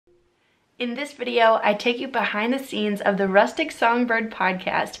In this video, I take you behind the scenes of the Rustic Songbird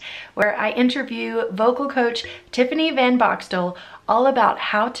Podcast, where I interview vocal coach Tiffany Vanboxtel all about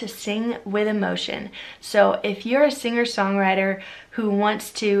how to sing with emotion. So if you're a singer-songwriter who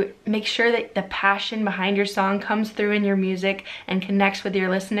wants to make sure that the passion behind your song comes through in your music and connects with your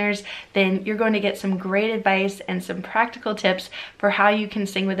listeners, then you're going to get some great advice and some practical tips for how you can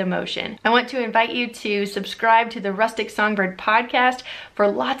sing with emotion. I want to invite you to subscribe to the Rustic Songbird Podcast for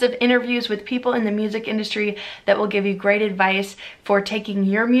lots of interviews with people in the music industry that will give you great advice for taking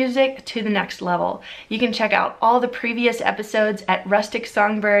your music to the next level. You can check out all the previous episodes at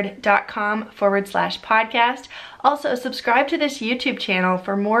rusticsongbird.com/podcast. Also, subscribe to this YouTube channel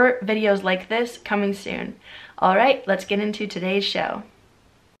for more videos like this coming soon. All right, let's get into today's show.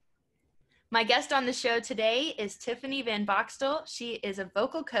 My guest on the show today is Tiffany Vanboxtel. She is a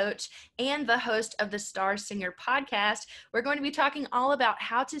vocal coach and the host of the Star Singer Podcast. We're going to be talking all about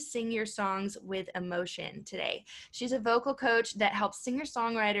how to sing your songs with emotion today. She's a vocal coach that helps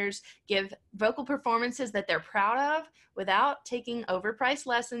singer-songwriters give vocal performances that they're proud of without taking overpriced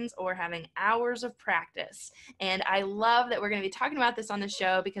lessons or having hours of practice. And I love that we're going to be talking about this on the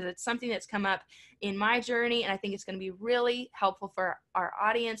show because it's something that's come up in my journey, and I think it's going to be really helpful for our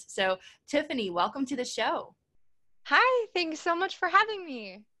audience. So, Tiffany, welcome to the show. Hi, thanks so much for having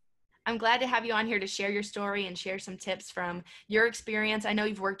me. I'm glad to have you on here to share your story and share some tips from your experience. I know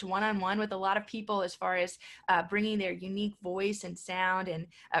you've worked one-on-one with a lot of people as far as bringing their unique voice and sound and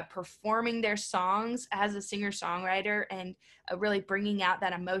performing their songs as a singer-songwriter and really bringing out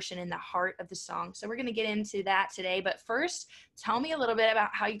that emotion in the heart of the song. So we're going to get into that today. But first, tell me a little bit about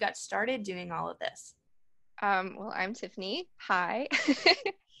how you got started doing all of this. Well, I'm Tiffany. Hi.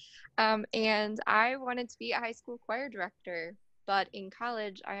 And I wanted to be a high school choir director. But in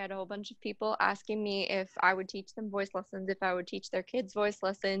college, I had a whole bunch of people asking me if I would teach them voice lessons, if I would teach their kids voice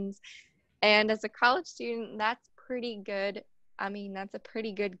lessons. And as a college student, that's pretty good. I mean, that's a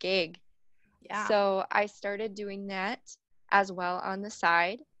pretty good gig. Yeah. So I started doing that as well on the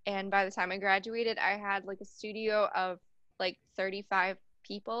side. And by the time I graduated, I had like a studio of like 35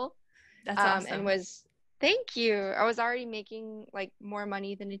 people. That's awesome. Thank you. I was already making like more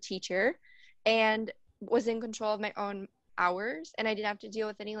money than a teacher and was in control of my own hours, and I didn't have to deal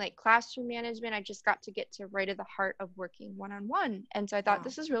with any like classroom management. I just got to get to right at the heart of working one-on-one. And so I thought,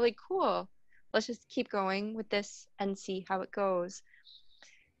 This is really cool. Let's just keep going with this and see how it goes.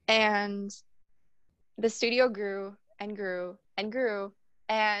 And the studio grew and grew and grew.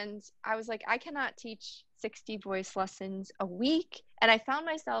 And I was like, I cannot teach 60 voice lessons a week. And I found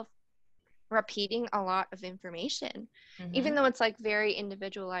myself repeating a lot of information, even though it's like very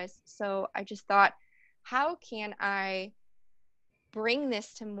individualized. So I just thought, how can I bring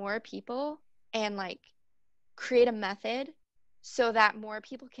this to more people and like create a method so that more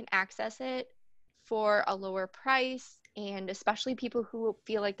people can access it for a lower price, and especially people who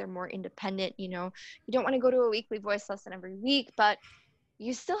feel like they're more independent. You know, you don't want to go to a weekly voice lesson every week, but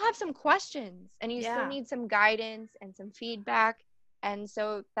you still have some questions and you still need some guidance and some feedback. And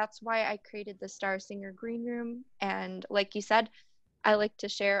so that's why I created the Star Singer Green Room. And like you said, I like to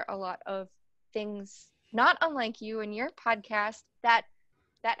share a lot of things, not unlike you and your podcast, that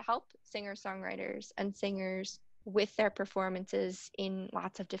help singer-songwriters and singers with their performances in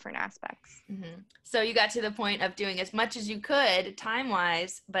lots of different aspects. So you got to the point of doing as much as you could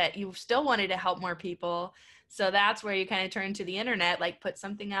time-wise, but you still wanted to help more people. So that's where you kind of turn to the internet, like put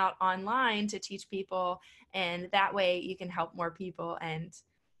something out online to teach people, and that way you can help more people and,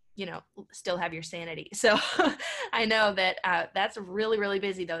 you know, still have your sanity. So I know that that's really, really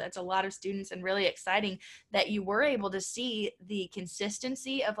busy though. That's a lot of students, and really exciting that you were able to see the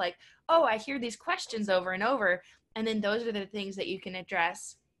consistency of like, oh, I hear these questions over and over. And then those are the things that you can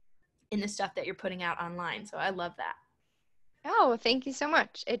address in the stuff that you're putting out online. So I love that. Oh, thank you so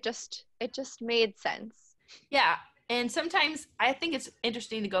much. It just made sense. Yeah. And sometimes I think it's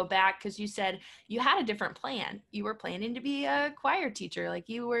interesting to go back because you said you had a different plan. You were planning to be a choir teacher, like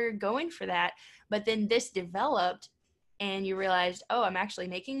you were going for that. But then this developed and you realized, oh, I'm actually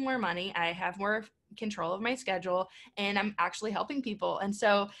making more money. I have more control of my schedule and I'm actually helping people. And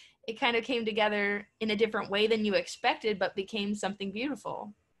so it kind of came together in a different way than you expected, but became something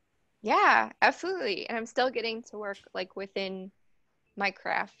beautiful. Yeah, absolutely. And I'm still getting to work like within my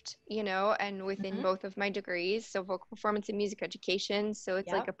craft, you know, and within both of my degrees, so vocal performance and music education. So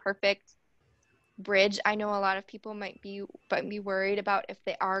it's like a perfect bridge. I know a lot of people might be worried about if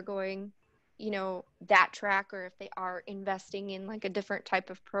they are going, you know, that track, or if they are investing in like a different type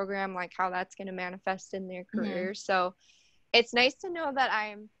of program, like how that's going to manifest in their career. So it's nice to know that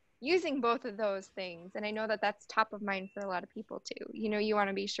I'm using both of those things. And I know that that's top of mind for a lot of people too. You know, you want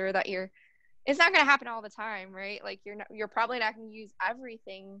to be sure that you're it's not going to happen all the time, right? Like you're probably not going to use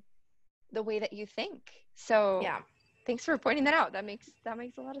everything the way that you think. So Yeah. thanks for pointing that out. That makes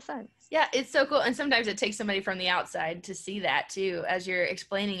a lot of sense. Yeah, it's so cool. And sometimes it takes somebody from the outside to see that too. As you're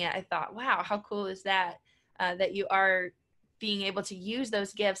explaining it, I thought, wow, how cool is that? That you are being able to use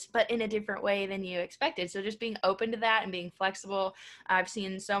those gifts, but in a different way than you expected. So just being open to that and being flexible. I've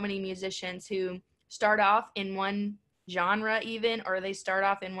seen so many musicians who start off in one genre even, or they start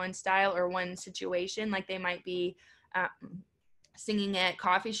off in one style or one situation. Like they might be singing at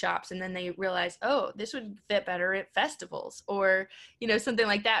coffee shops, and then they realize, oh, this would fit better at festivals, or something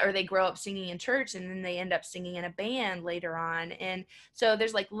like that, or they grow up singing in church and then they end up singing in a band later on. And so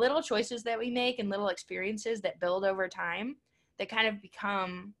there's like little choices that we make and little experiences that build over time that kind of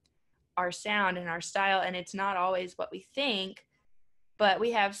become our sound and our style. And it's not always what we think, but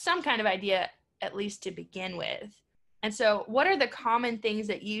we have some kind of idea, at least to begin with. And so what are the common things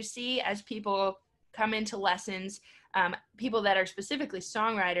that you see as people come into lessons, people that are specifically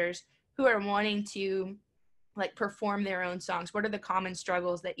songwriters who are wanting to like perform their own songs? What are the common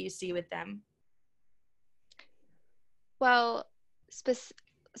struggles that you see with them? Well,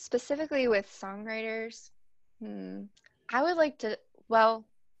 specifically with songwriters, I would like to, well,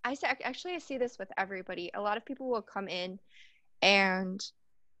 I see this with everybody. A lot of people will come in and,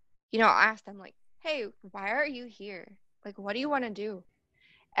 I'll ask them like, hey, why are you here? Like, what do you want to do?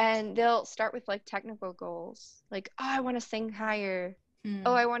 And they'll start with like technical goals. Like, oh, I want to sing higher.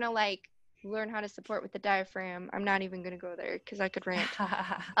 Oh, I want to like learn how to support with the diaphragm. I'm not even going to go there because I could rant.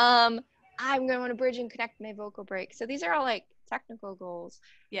 I'm going to want to bridge and connect my vocal break. So these are all like technical goals.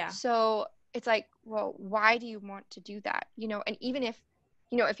 Yeah. So it's like, well, why do you want to do that? And even if,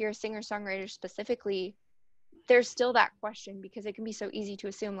 if you're a singer-songwriter specifically, there's still that question, because it can be so easy to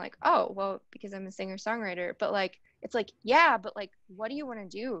assume like, oh, well, because I'm a singer-songwriter. But like, it's like, yeah, but like, what do you want to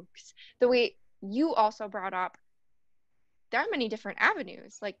do? 'Cause the way you also brought up, there are many different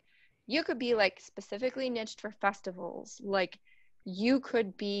avenues. Like, you could be like specifically niched for festivals. Like, you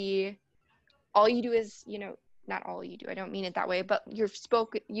could be, all you do is, not all you do, I don't mean it that way, but you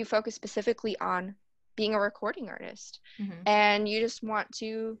focus specifically on being a recording artist. And you just want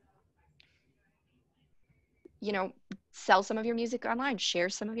to, sell some of your music online, share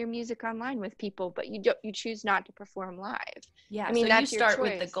some of your music online with people, but you choose not to perform live. Yeah. I mean, so that's you start your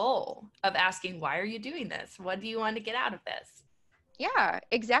with the choice. goal of asking, why are you doing this? What do you want to get out of this? Yeah,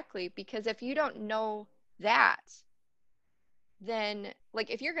 exactly. Because if you don't know that, then like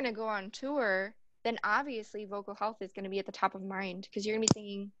if you're going to go on tour, then obviously vocal health is going to be at the top of mind, because you're going to be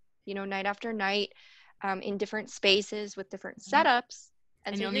singing, night after night, in different spaces with different setups.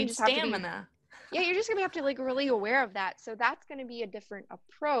 And so you'll you're need just have to be, stamina. yeah, you're just going to have to like really aware of that. So that's going to be a different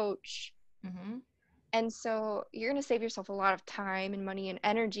approach. And so you're going to save yourself a lot of time and money and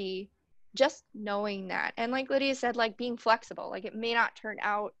energy just knowing that. And like Lydia said, like being flexible, like it may not turn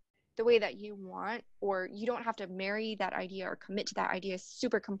out the way that you want, or you don't have to marry that idea or commit to that idea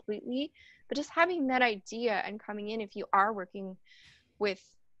super completely, but just having that idea and coming in, if you are working with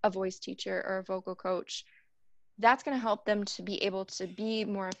a voice teacher or a vocal coach, that's going to help them to be able to be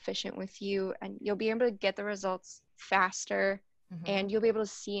more efficient with you, and you'll be able to get the results faster, and you'll be able to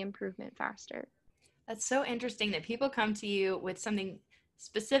see improvement faster. That's so interesting that people come to you with something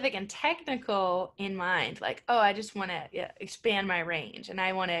specific and technical in mind, like, oh, I just want to expand my range and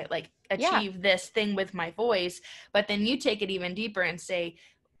I want to like achieve this thing with my voice. But then you take it even deeper and say,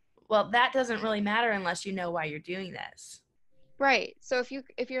 well, that doesn't really matter unless you know why you're doing this. Right. So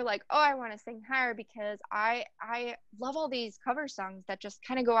if you're like, oh, I want to sing higher because I love all these cover songs that just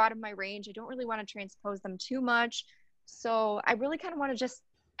kind of go out of my range. I don't really want to transpose them too much. So I really kind of want to just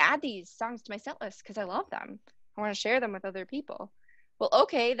add these songs to my set list because I love them. I want to share them with other people. Well,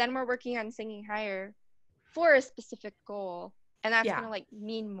 okay, then we're working on singing higher for a specific goal. And that's going to like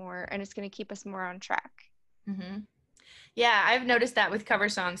mean more, and it's going to keep us more on track. Yeah, I've noticed that with cover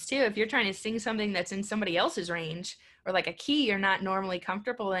songs too. If you're trying to sing something that's in somebody else's range, or like a key you're not normally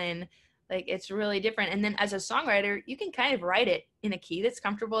comfortable in, like it's really different. And then as a songwriter, you can kind of write it in a key that's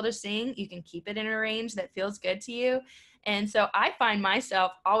comfortable to sing. You can keep it in a range that feels good to you. And so I find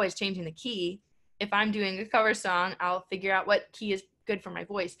myself always changing the key. If I'm doing a cover song, I'll figure out what key is good for my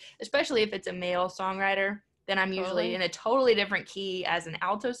voice, especially if it's a male songwriter. Then I'm usually in a totally different key as an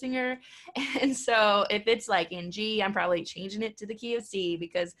alto singer. And so if it's like in G, I'm probably changing it to the key of C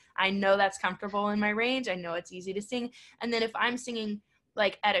because I know that's comfortable in my range. I know it's easy to sing. And then if I'm singing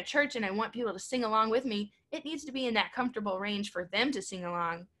like at a church and I want people to sing along with me, it needs to be in that comfortable range for them to sing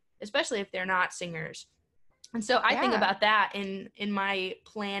along, especially if they're not singers. And so I think about that in my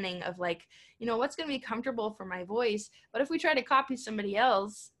planning of like, what's going to be comfortable for my voice. But if we try to copy somebody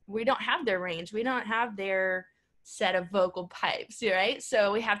else, we don't have their range. We don't have their set of vocal pipes, right?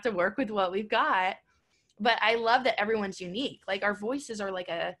 So we have to work with what we've got. But I love that everyone's unique. Like our voices are like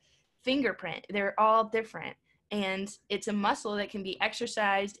a fingerprint. They're all different. And it's a muscle that can be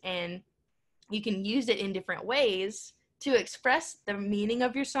exercised, and you can use it in different ways to express the meaning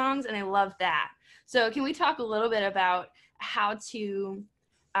of your songs. And I love that. So can we talk a little bit about how to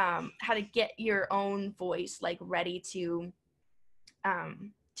get your own voice like ready to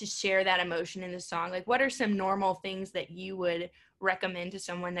share that emotion in the song? Like, what are some normal things that you would recommend to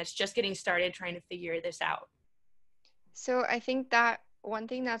someone that's just getting started trying to figure this out? So I think that one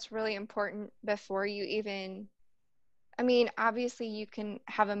thing that's really important before you even, I mean, obviously you can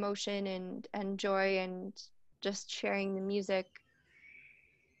have emotion and joy and just sharing the music,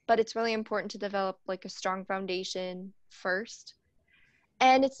 but it's really important to develop like a strong foundation first.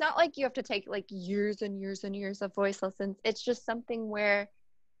 And it's not like you have to take like years and years and years of voice lessons. It's just something where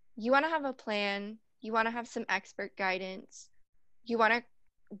you want to have a plan, you want to have some expert guidance, you want to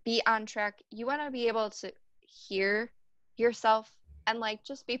be on track, you want to be able to hear yourself and like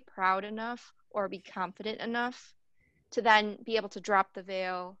just be proud enough or be confident enough to then be able to drop the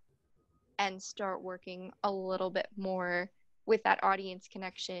veil and start working a little bit more with that audience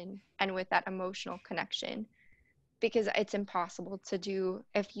connection and with that emotional connection, because it's impossible to do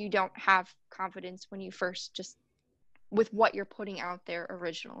if you don't have confidence when you first just with what you're putting out there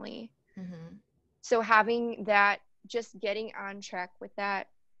originally. Mm-hmm. So having that, just getting on track with that,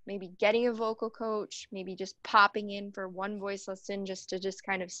 maybe getting a vocal coach, maybe just popping in for one voice lesson just to just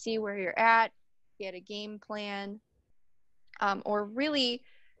kind of see where you're at, get a game plan, or really,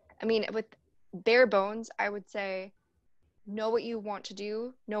 I mean, with bare bones, I would say know what you want to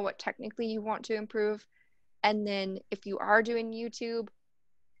do, know what technically you want to improve, and then if you are doing YouTube,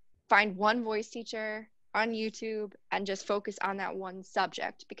 find one voice teacher on YouTube and just focus on that one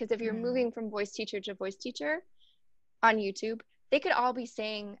subject. Because if you're moving from voice teacher to voice teacher on YouTube, they could all be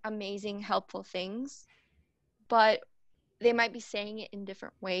saying amazing, helpful things, but they might be saying it in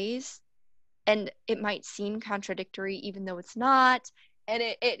different ways. And it might seem contradictory, even though it's not. And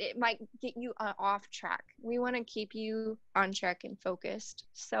it might get you off track. We want to keep you on track and focused.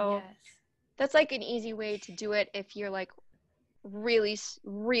 So Yes. that's like an easy way to do it if you're like really,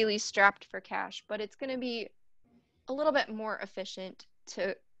 really strapped for cash. But it's going to be a little bit more efficient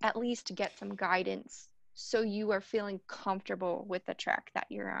to at least get some guidance so you are feeling comfortable with the track that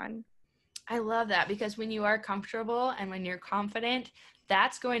you're on. I love that, because when you are comfortable and when you're confident,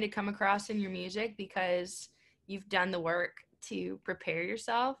 that's going to come across in your music because you've done the work to prepare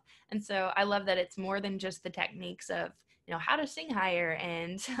yourself. And so I love that it's more than just the techniques of, how to sing higher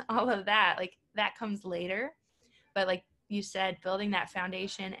and all of that. Like that comes later. But like you said, building that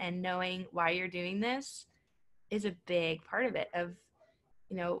foundation and knowing why you're doing this is a big part of it, of,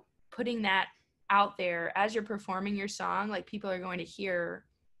 putting that out there as you're performing your song. Like people are going to hear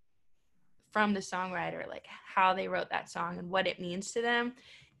from the songwriter, like how they wrote that song and what it means to them,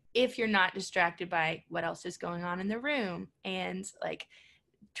 if you're not distracted by what else is going on in the room and like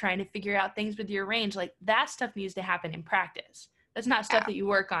trying to figure out things with your range. Like that stuff needs to happen in practice. That's not stuff that you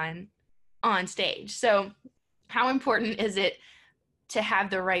work on stage. So how important is it to have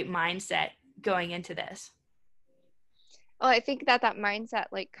the right mindset going into this? Well, I think that mindset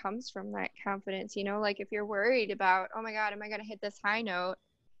like comes from that confidence, like if you're worried about, oh my God, am I going to hit this high note?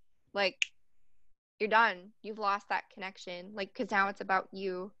 Like you're done. You've lost that connection. Like, cause now it's about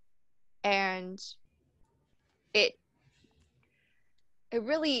you, and it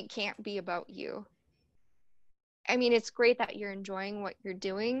really can't be about you. I mean, it's great that you're enjoying what you're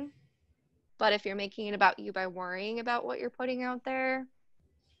doing, but if you're making it about you by worrying about what you're putting out there,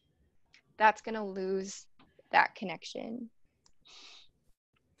 that's going to lose that connection.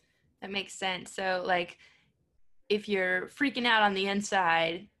 That makes sense. So like if you're freaking out on the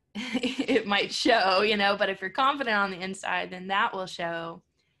inside, it might show, but if you're confident on the inside, then that will show,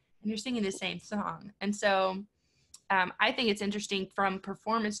 and you're singing the same song. And so I think it's interesting from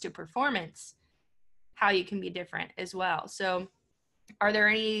performance to performance how you can be different as well. So are there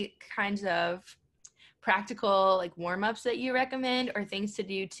any kinds of practical like warm-ups that you recommend, or things to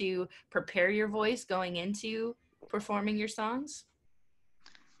do to prepare your voice going into performing your songs?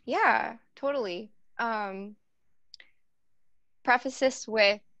 Yeah, totally. Preface this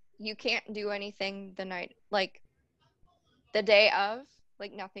with, you can't do anything the night, like the day of,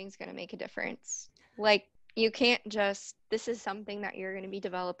 like nothing's going to make a difference. Like you can't just, this is something that you're going to be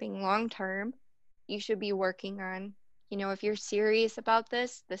developing long term. You should be working on, if you're serious about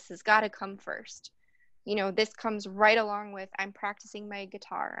this has got to come first. This comes right along with, I'm practicing my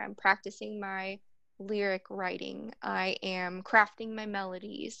guitar, I'm practicing my lyric writing. I am crafting my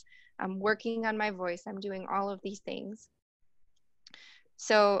melodies. I'm working on my voice. I'm doing all of these things.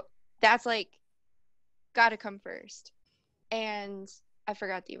 So that's like got to come first. And I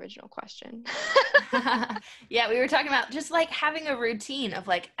forgot the original question. Yeah, we were talking about just like having a routine of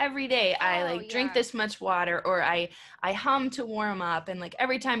like every day I like drink this much water, or I hum to warm up, and like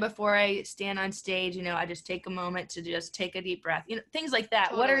every time before I stand on stage, you know, I just take a moment to just take a deep breath, you know, things like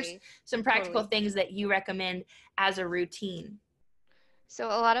that. What are some practical things that you recommend as a routine? So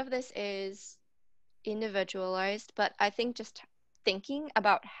a lot of this is individualized, but I think just thinking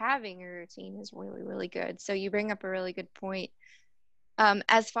about having a routine is really, really good. So you bring up a really good point.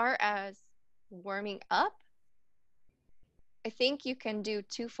 As far as warming up, I think you can do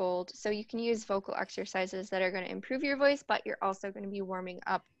twofold. So you can use vocal exercises that are going to improve your voice, but you're also going to be warming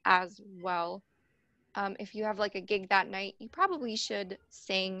up as well. If you have like a gig that night, you probably should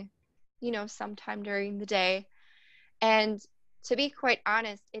sing, you know, sometime during the day. And to be quite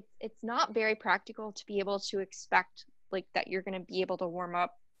honest, it's not very practical to be able to expect like that you're going to be able to warm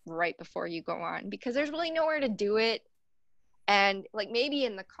up right before you go on, because there's really nowhere to do it. And like maybe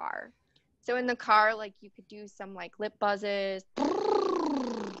in the car. So in the car, like you could do some like lip buzzes,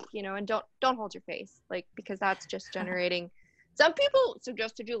 you know, and don't hold your face, like, because that's just generating. Some people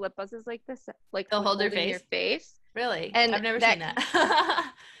suggest to do lip buzzes like this, like they'll hold holding your face. Really? And I've never seen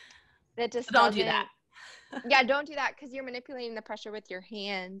that. That just So don't do that. Yeah, don't do that, because you're manipulating the pressure with your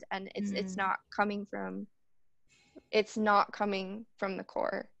hand, and it's not coming from the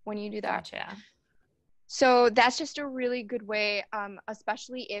core when you do that. Gotcha. So that's just a really good way,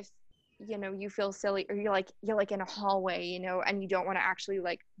 especially if, you know, you feel silly, or you're like in a hallway, you know, and you don't want to actually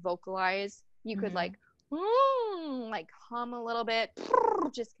like vocalize. You could like hum a little bit,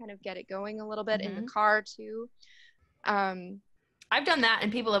 just kind of get it going a little bit in the car too. I've done that, and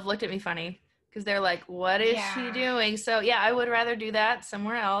people have looked at me funny because they're like, what is she doing? So yeah, I would rather do that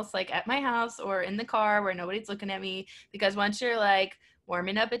somewhere else, like at my house or in the car where nobody's looking at me, because once you're like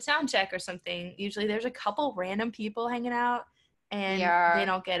warming up at sound check or something, usually there's a couple random people hanging out and they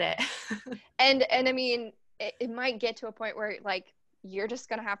don't get it. and I mean, it might get to a point where like you're just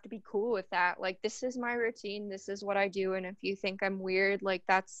gonna have to be cool with that. Like, this is my routine, this is what I do, and if you think I'm weird, like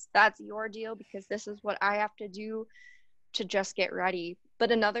that's your deal, because this is what I have to do to just get ready.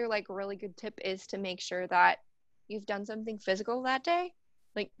 But another like really good tip is to make sure that you've done something physical that day.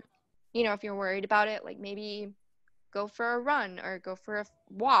 Like, you know, if you're worried about it, like maybe go for a run or go for a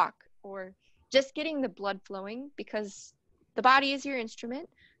walk, or just getting the blood flowing, because the body is your instrument.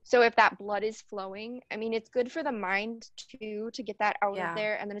 So if that blood is flowing, I mean, it's good for the mind too, to get that out of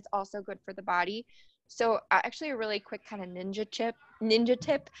there. And then it's also good for the body. So actually a really quick kind of ninja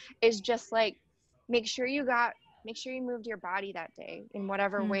tip is just like, make sure you moved your body that day in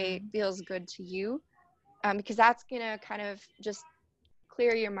whatever way feels good to you. Because that's going to kind of just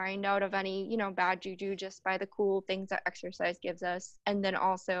clear your mind out of any, you know, bad juju, just by the cool things that exercise gives us. And then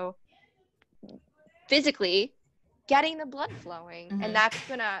also physically getting the blood flowing. And that's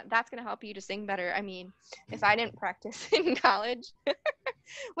gonna help you to sing better. I mean, if I didn't practice in college,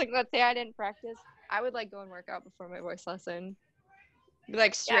 like let's say I didn't practice, I would like go and work out before my voice lesson,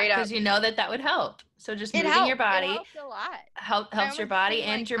 like straight up, because you know that would help. So just moving your body, it helps a lot. helps your body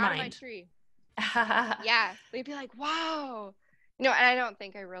and your mind. Out of my tree. Yeah, they'd be like, wow. And I don't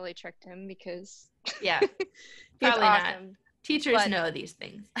think I really tricked him, because probably awesome. Not. Teachers know these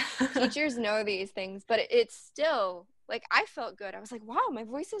things. Teachers know these things, but it's still like, I felt good. I was like, wow, my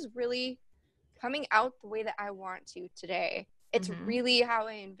voice is really coming out the way that I want to today. It's really how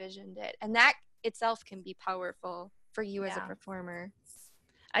I envisioned it. And that itself can be powerful for you as a performer.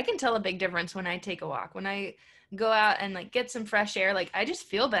 I can tell a big difference when I take a walk. When I go out and like get some fresh air, like I just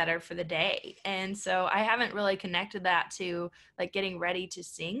feel better for the day. And so I haven't really connected that to like getting ready to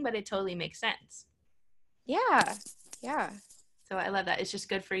sing, but it totally makes sense. Yeah. So I love that. It's just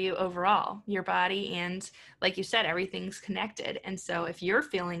good for you overall, your body, and like you said, everything's connected. And so if you're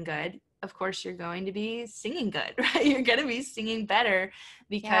feeling good, of course you're going to be singing good, right? You're going to be singing better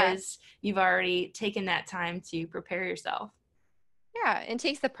because you've already taken that time to prepare yourself. Yeah, and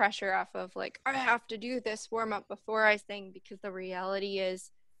takes the pressure off of like, I have to do this warm up before I sing, because the reality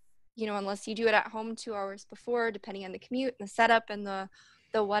is, you know, unless you do it at home 2 hours before, depending on the commute and the setup and the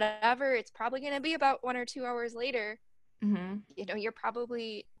whatever, it's probably going to be about 1 or 2 hours later. You know, you're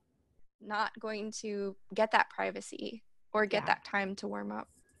probably not going to get that privacy or get that time to warm up.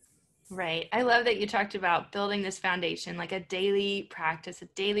 Right. I love that you talked about building this foundation, like a daily practice, a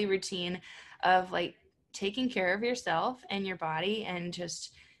daily routine of like taking care of yourself and your body, and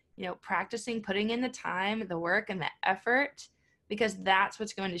just, you know, practicing, putting in the time, the work, and the effort, because that's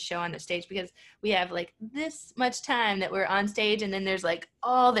what's going to show on the stage, because we have like this much time that we're on stage, and then there's like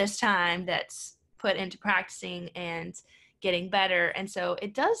all this time that's put into practicing and getting better. And so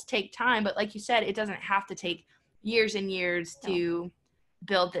it does take time, but like you said, it doesn't have to take years and years to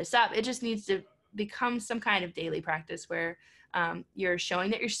build this up. It just needs to become some kind of daily practice where you're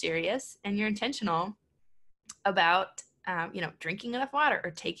showing that you're serious and you're intentional about drinking enough water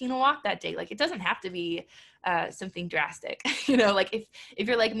or taking a walk that day. Like, it doesn't have to be something drastic. Like if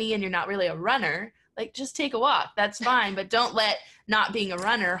you're like me and you're not really a runner, like, just take a walk. That's fine. But don't let not being a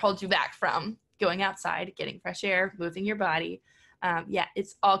runner hold you back from going outside, getting fresh air, moving your body.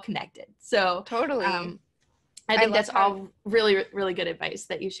 It's all connected. So Totally. I think that's all really, really good advice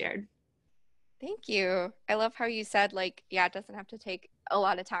that you shared. Thank you. I love how you said, like, it doesn't have to take a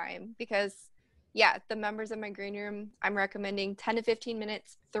lot of time, because the members of my green room, I'm recommending 10 to 15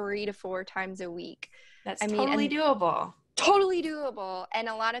 minutes, 3 to 4 times a week. That's totally doable. Totally doable. And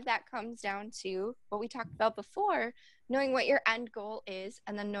a lot of that comes down to what we talked about before, knowing what your end goal is,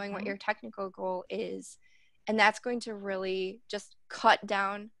 and then knowing what your technical goal is. And that's going to really just cut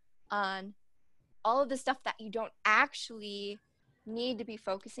down on all of the stuff that you don't actually need to be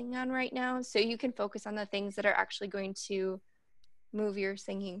focusing on right now, so you can focus on the things that are actually going to move your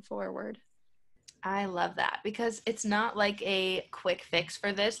singing forward. I love that, because it's not like a quick fix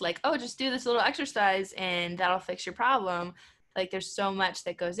for this, like, oh, just do this little exercise and that'll fix your problem. Like, there's so much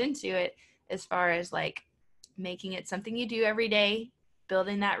that goes into it, as far as like making it something you do every day,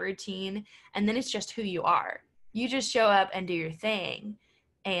 building that routine, and then it's just who you are. You just show up and do your thing,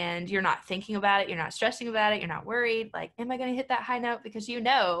 and you're not thinking about it, you're not stressing about it, you're not worried, like, am I going to hit that high note? Because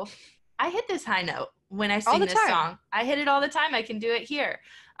I hit this high note when I sing this song. I hit it all the time. I can do it here.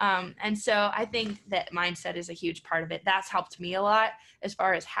 And so I think that mindset is a huge part of it. That's helped me a lot as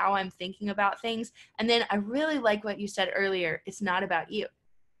far as how I'm thinking about things. And then I really like what you said earlier. It's not about you.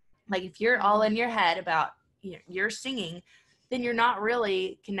 Like, if you're all in your head about your singing, then you're not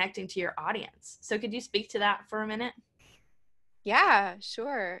really connecting to your audience. So could you speak to that for a minute? Yeah,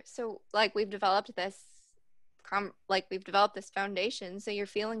 sure. So like we've developed this foundation. So you're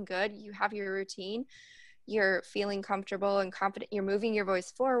feeling good. You have your routine. You're feeling comfortable and confident. You're moving your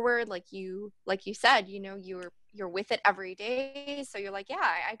voice forward, like you said. You're with it every day. So you're like, yeah,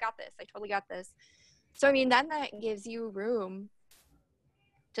 I got this. I totally got this. So I mean, then that gives you room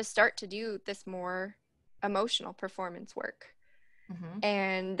to start to do this more emotional performance work.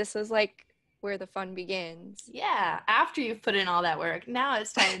 And this is like where the fun begins. Yeah, after you've put in all that work, now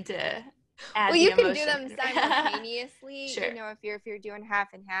it's time to add well, you can do them simultaneously. Sure. If you're doing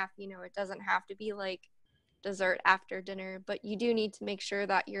half and half, it doesn't have to be like dessert after dinner, but you do need to make sure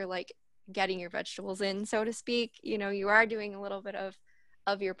that you're like getting your vegetables in, so to speak. You are doing a little bit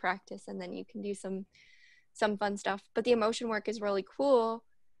of your practice, and then you can do some fun stuff. But the emotion work is really cool,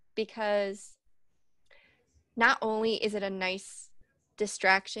 because not only is it a nice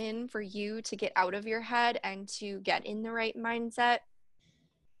distraction for you to get out of your head and to get in the right mindset,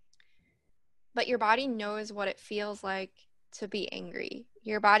 but your body knows what it feels like to be angry.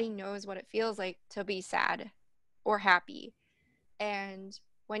 Your body knows what it feels like to be sad or happy. And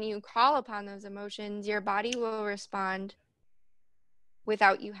when you call upon those emotions, your body will respond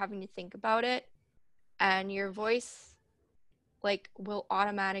without you having to think about it. And your voice will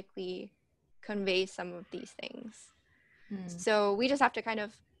automatically convey some of these things. So we just have to kind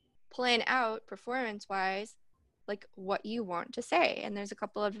of plan out performance-wise, like what you want to say. And there's a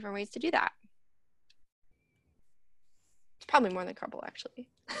couple of different ways to do that. It's probably more than a couple, actually.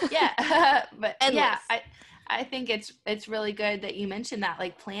 Yeah, but endless. Yeah, I think it's really good that you mentioned that.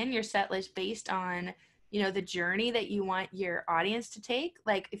 Like, plan your set list based on the journey that you want your audience to take.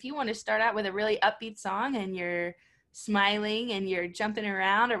 Like, if you want to start out with a really upbeat song and you're smiling and you're jumping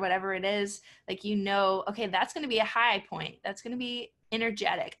around or whatever it is, like, okay, that's going to be a high point, that's going to be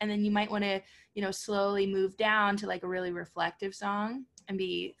energetic, and then you might want to slowly move down to like a really reflective song and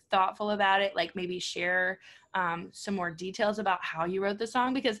be thoughtful about it, like maybe share some more details about how you wrote the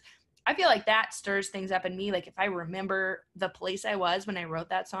song, because I feel like that stirs things up in me. Like, if I remember the place I was when I wrote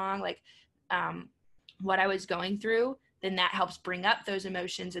that song, like what I was going through, then that helps bring up those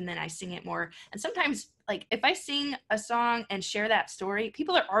emotions, and then I sing it more. And sometimes, like, if I sing a song and share that story,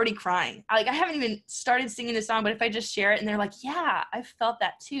 people are already crying. Like, I haven't even started singing the song, but if I just share it and they're like, yeah, I felt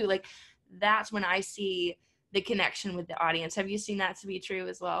that too, like, that's when I see the connection with the audience. Have you seen that to be true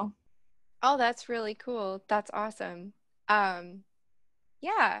as well? Oh, that's really cool. That's awesome.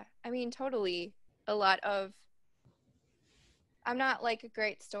 Yeah, I mean, totally. I'm not like a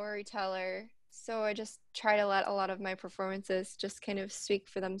great storyteller, so I just try to let a lot of my performances just kind of speak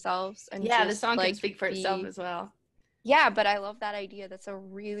for themselves. And yeah, just, the song like, can speak for itself as well. Yeah, but I love that idea. That's a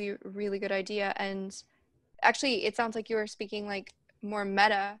really, really good idea. And actually, it sounds like you were speaking like more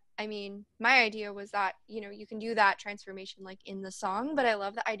meta. I mean, my idea was that, you can do that transformation like in the song, but I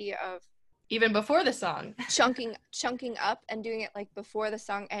love the idea of Even before the song. chunking up and doing it like before the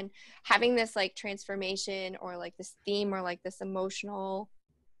song and having this like transformation or like this theme or like this emotional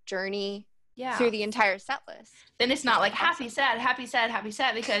journey Yeah. through the entire set list. Then it's not like Awesome. happy, sad, happy, sad, happy,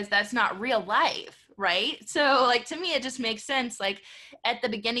 sad, because that's not real life, right? So like to me it just makes sense. Like at the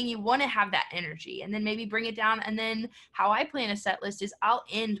beginning you want to have that energy and then maybe bring it down. And then how I plan a set list is I'll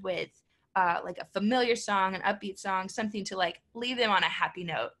end with like a familiar song, an upbeat song, something to like leave them on a happy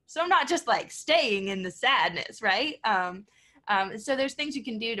note. So I'm not just like staying in the sadness, right? So there's things you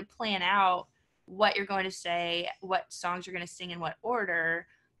can do to plan out what you're going to say, what songs you're going to sing in what order,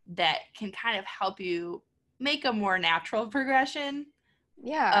 that can kind of help you make a more natural progression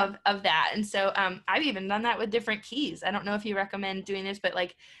of that. And so I've even done that with different keys. I don't know if you recommend doing this, but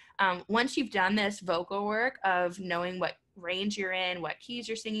like once you've done this vocal work of knowing what range you're in, what keys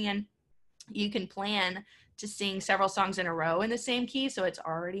you're singing in, you can plan to sing several songs in a row in the same key, so it's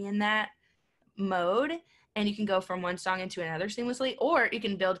already in that mode, and you can go from one song into another seamlessly, or you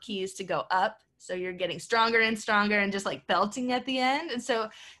can build keys to go up, so you're getting stronger and stronger and just like belting at the end. And so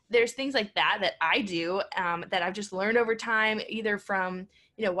there's things like that I do that I've just learned over time, either from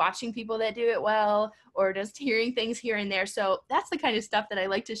watching people that do it well or just hearing things here and there. So that's the kind of stuff that I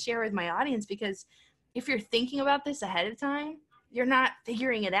like to share with my audience, because if you're thinking about this ahead of time, you're not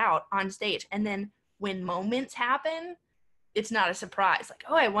figuring it out on stage. And then when moments happen, it's not a surprise. Like,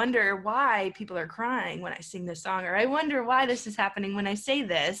 oh, I wonder why people are crying when I sing this song, or I wonder why this is happening when I say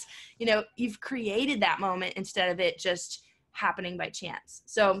this. You've created that moment instead of it just happening by chance.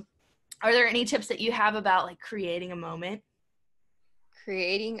 So are there any tips that you have about like creating a moment?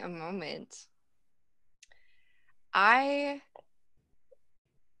 Creating a moment. I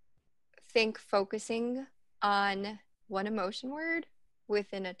think focusing on one emotion word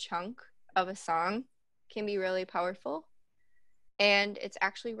within a chunk of a song can be really powerful. And it's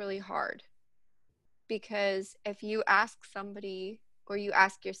actually really hard, because if you ask somebody or you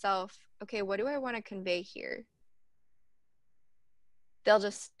ask yourself, okay, what do I want to convey here? You'll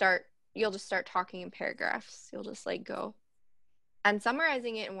just start talking in paragraphs. You'll just like go. And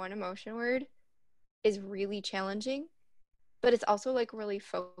summarizing it in one emotion word is really challenging, but it's also like really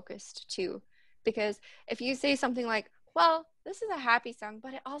focused too. Because if you say something like, well, this is a happy song,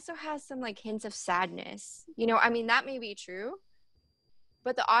 but it also has some like hints of sadness, I mean, that may be true,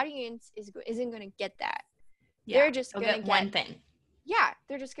 but the audience isn't going to get that. Yeah, they're just going to get one thing. Yeah,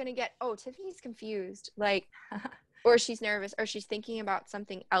 they're just going to get, oh, Tiffany's confused, like, or she's nervous, or she's thinking about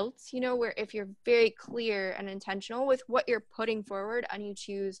something else, where if you're very clear and intentional with what you're putting forward and you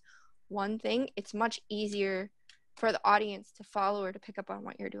choose one thing, it's much easier for the audience to follow or to pick up on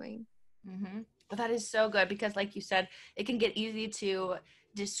what you're doing. Mm-hmm. But that is so good, because like you said, it can get easy to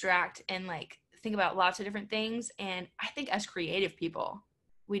distract and like think about lots of different things. And I think as creative people,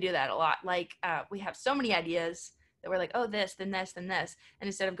 we do that a lot. Like we have so many ideas that we're like, oh, this, then this, then this. And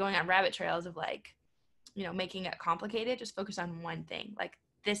instead of going on rabbit trails of like, making it complicated, just focus on one thing. Like,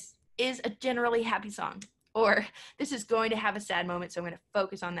 this is a generally happy song, or this is going to have a sad moment, so I'm going to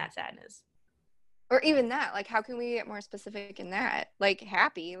focus on that sadness. Or even that, like, how can we get more specific in that? Like,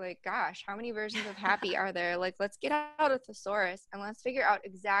 happy, like, gosh, how many versions of happy are there? Like, let's get out a thesaurus and let's figure out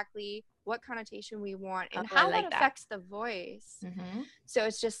exactly what connotation we want and how that affects the voice. Mm-hmm. So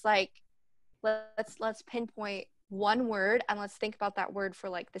it's just like, let's pinpoint one word and let's think about that word for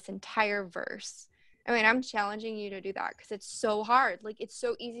like this entire verse. I mean, I'm challenging you to do that because it's so hard. Like, it's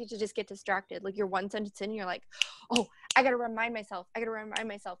so easy to just get distracted. Like, you're one sentence in and you're like, oh, I got to remind myself.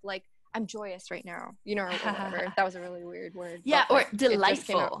 Like, I'm joyous right now, or whatever. That was a really weird word. Yeah, or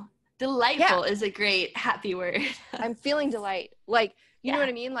delightful. Delightful is a great happy word. I'm feeling delight. Like, you know what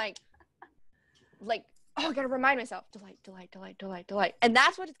I mean? Like, oh, I got to remind myself. Delight. And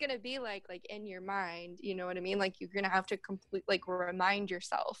that's what it's going to be like in your mind. You know what I mean? Like, you're going to have to remind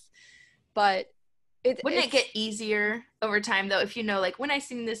yourself. But wouldn't it get easier over time, though, if like, when I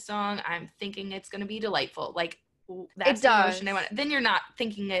sing this song, I'm thinking it's going to be delightful. Like, that's the emotion I want. Then you're not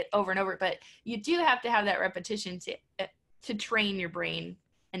thinking it over and over, but you do have to have that repetition to train your brain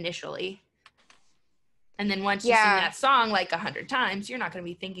initially. And then once you sing that song like 100 times, you're not going to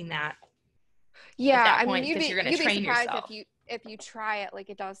be thinking that. Yeah, at that point, because you're going to train yourself. If you try it,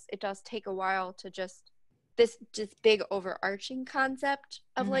 like, it does take a while to just big overarching concept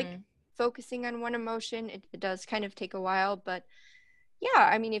of like focusing on one emotion. It does kind of take a while, but yeah,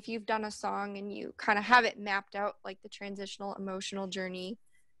 I mean, if you've done a song and you kind of have it mapped out, like the transitional emotional journey,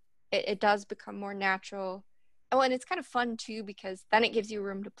 it does become more natural. Oh, and it's kind of fun too, because then it gives you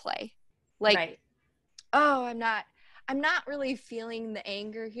room to play. Like, Right. oh, I'm not really feeling the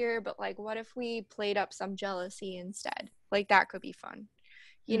anger here, but like, what if we played up some jealousy instead? Like, that could be fun,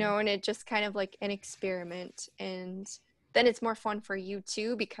 you know, and it just kind of like an experiment. And then it's more fun for you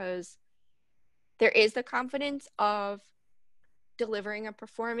too, because there is the confidence of delivering a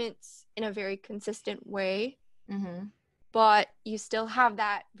performance in a very consistent way, but you still have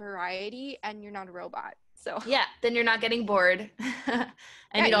that variety and you're not a robot. So yeah, then you're not getting bored and yeah,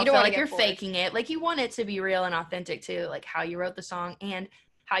 you don't don't feel want to like get you're bored. faking it. Like, you want it to be real and authentic too, like how you wrote the song and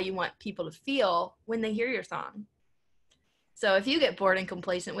how you want people to feel when they hear your song. So if you get bored and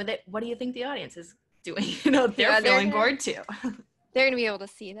complacent with it, what do you think the audience is doing? You know, they're feeling bored too. They're going to be able to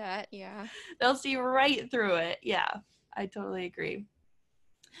see that. Yeah. They'll see right through it. Yeah, I totally agree.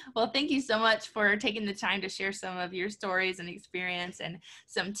 Well, thank you so much for taking the time to share some of your stories and experience and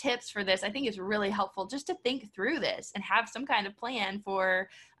some tips for this. I think it's really helpful just to think through this and have some kind of plan for,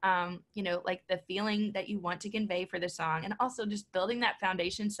 you know, like the feeling that you want to convey for the song, and also just building that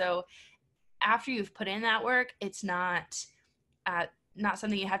foundation. So after you've put in that work, it's not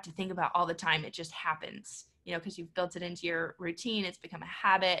something you have to think about all the time. It just happens, you know, because you've built it into your routine. It's become a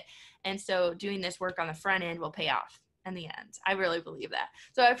habit. And so doing this work on the front end will pay off in the end. I really believe that.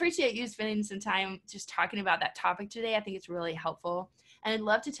 So I appreciate you spending some time just talking about that topic today. I think it's really helpful. And I'd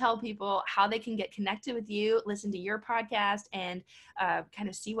love to tell people how they can get connected with you, listen to your podcast, and kind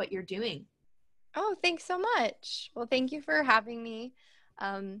of see what you're doing. Oh, thanks so much. Well, thank you for having me.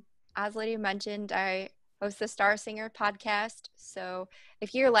 As Lydia mentioned, I host the Star Singer podcast. So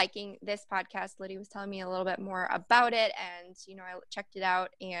if you're liking this podcast, Lydia was telling me a little bit more about it, and, you know, I checked it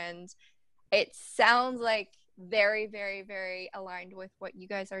out, and it sounds like very, very, very aligned with what you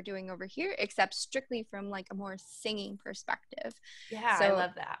guys are doing over here, except strictly from like a more singing perspective. Yeah, so I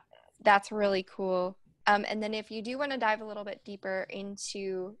love that. That's really cool. And then if you do want to dive a little bit deeper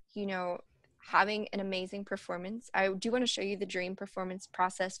into, you know, having an amazing performance, I do want to show you the dream performance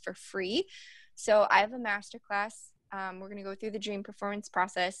process for free. So I have a masterclass. We're going to go through the dream performance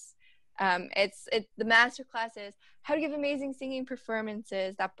process. The masterclass is how to give amazing singing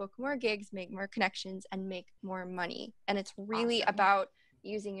performances that book more gigs, make more connections, and make more money. And it's really awesome. about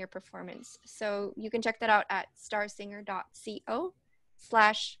using your performance. So you can check that out at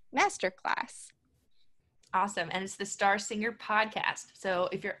starsinger.co/masterclass. Awesome. And it's the Star Singer Podcast. So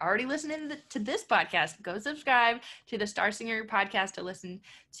if you're already listening to this podcast, go subscribe to the Star Singer Podcast to listen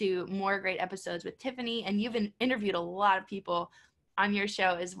to more great episodes with Tiffany. And you've interviewed a lot of people on your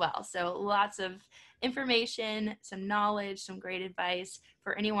show as well. So lots of information, some knowledge, some great advice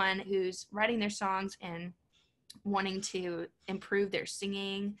for anyone who's writing their songs and wanting to improve their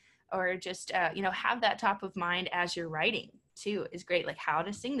singing, or just, you know, have that top of mind as you're writing too is great. Like how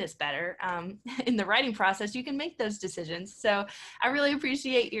to sing this better. In the writing process, you can make those decisions. So I really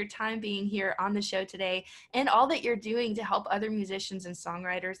appreciate your time being here on the show today and all that you're doing to help other musicians and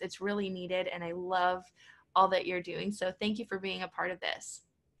songwriters. It's really needed, and I love all that you're doing. So thank you for being a part of this.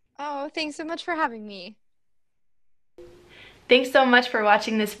 Oh, thanks so much for having me. Thanks so much for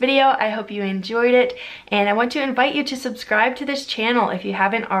watching this video. I hope you enjoyed it, and I want to invite you to subscribe to this channel if you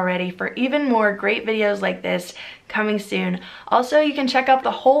haven't already for even more great videos like this coming soon. Also, you can check out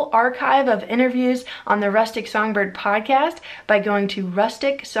the whole archive of interviews on the Rustic Songbird Podcast by going to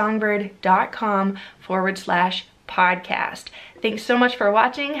rusticsongbird.com/podcast. Thanks so much for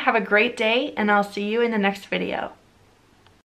watching. Have a great day, and I'll see you in the next video.